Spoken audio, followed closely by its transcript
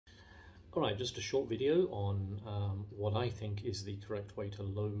Alright, just a short video on what I think is the correct way to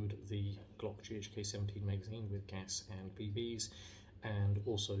load the Glock GHK 17 magazine with gas and BBs, and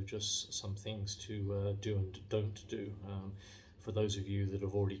also just some things to do and don't do. For those of you that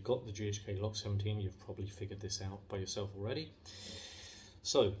have already got the GHK Glock 17, you've probably figured this out by yourself already.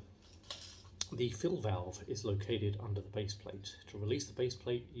 So, the fill valve is located under the base plate. To release the base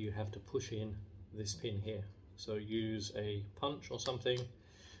plate, you have to push in this pin here. So use a punch or something,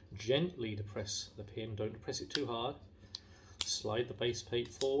 gently depress the pin, don't depress it too hard, slide the base plate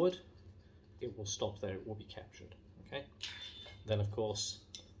forward, it will stop there, it will be captured. Okay. Then of course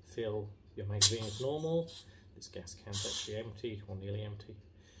fill your magazine as normal. This gas can's actually empty, or nearly empty.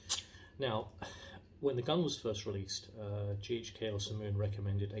 Now, when the gun was first released, GHK Glock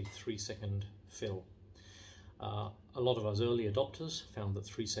recommended a 3-second fill. A lot of us early adopters found that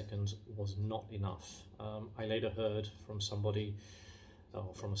 3 seconds was not enough. I later heard from somebody,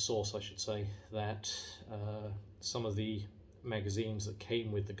 or from a source I should say, that some of the magazines that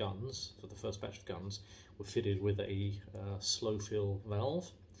came with the guns, for the first batch of guns, were fitted with a slow fill valve.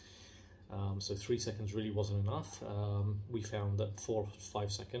 So 3 seconds really wasn't enough. We found that 4 or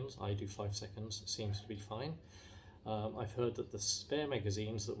 5 seconds, I do 5 seconds, seems to be fine. I've heard that the spare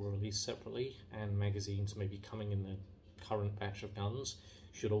magazines that were released separately and magazines maybe coming in the current batch of guns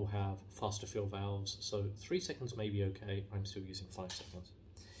should all have faster fill valves, so 3 seconds may be okay. I'm still using 5 seconds.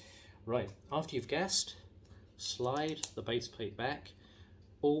 Right, after you've gassed, slide the base plate back.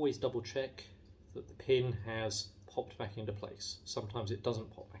 Always double check that the pin has popped back into place. Sometimes it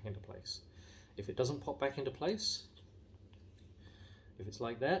doesn't pop back into place. If it doesn't pop back into place, if it's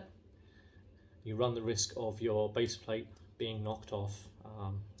like that, you run the risk of your base plate being knocked off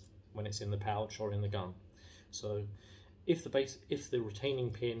when it's in the pouch or in the gun. So if the retaining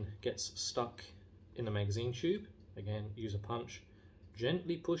pin gets stuck in the magazine tube, again, use a punch,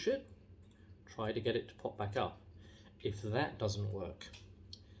 gently push it, try to get it to pop back up. If that doesn't work,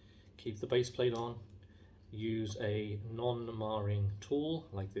 keep the base plate on, use a non-marring tool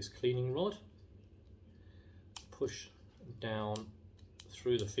like this cleaning rod, push down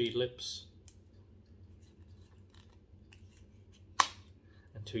through the feed lips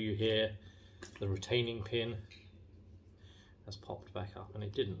until you hear the retaining pin has popped back up. And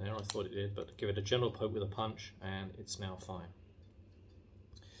it didn't there, I thought it did, but give it a gentle poke with a punch and it's now fine.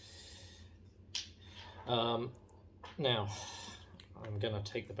 Now I'm going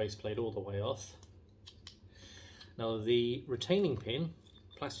to take the base plate all the way off. Now the retaining pin,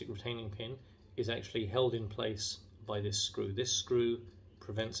 plastic retaining pin, is actually held in place by this screw. This screw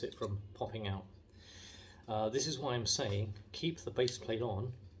prevents it from popping out. This is why I'm saying keep the base plate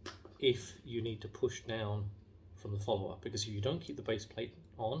on if you need to push down from the follow-up, because if you don't keep the base plate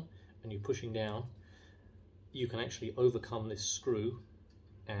on and you're pushing down, you can actually overcome this screw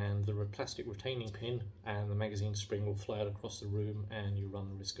and the plastic retaining pin and the magazine spring will fly out across the room and you run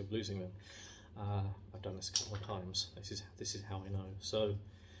the risk of losing them. I've done this a couple of times. This is how I know. So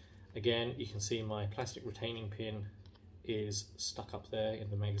again, you can see my plastic retaining pin is stuck up there in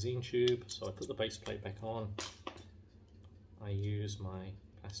the magazine tube, so I put the base plate back on. I use my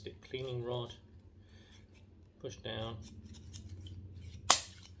plastic cleaning rod, push down,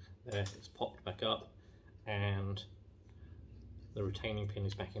 there, it's popped back up and the retaining pin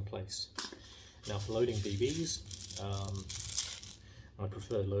is back in place. Now for loading BBs, my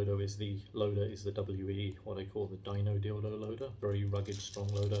preferred loader is the WE, what I call the Dino Dildo loader, very rugged, strong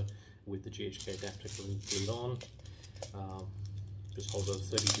loader with the GHK adapter glued on. Just hold a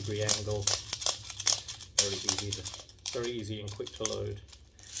 30-degree angle, very easy and quick to load.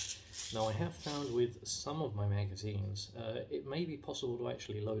 Now I have found with some of my magazines, it may be possible to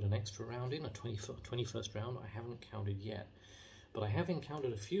actually load an extra round in, a 21st round. I haven't counted yet, but I have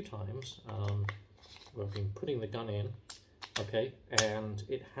encountered a few times where I've been putting the gun in, okay, and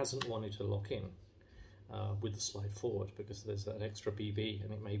it hasn't wanted to lock in with the slide forward because there's that extra BB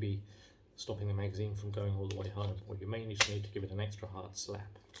and it may be stopping the magazine from going all the way home, or you may just need to give it an extra hard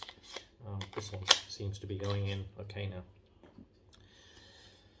slap. This one seems to be going in okay now.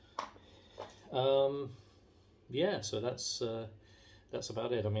 Yeah, so that's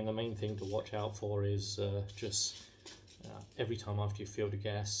about it. I mean, the main thing to watch out for is just every time after you filled the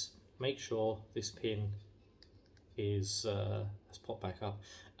gas, make sure this pin has popped back up.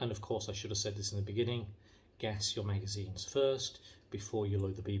 And of course, I should have said this in the beginning, gas your magazines first before you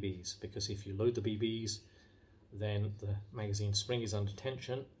load the BBs, because if you load the BBs, then the magazine spring is under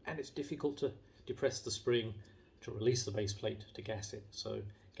tension and it's difficult to depress the spring to release the base plate to gas it. So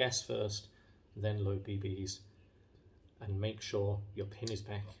gas first, then load BBs, and make sure your pin is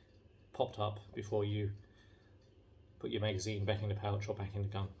back popped up before you put your magazine back in the pouch or back in the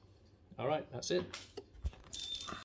gun. All right, that's it.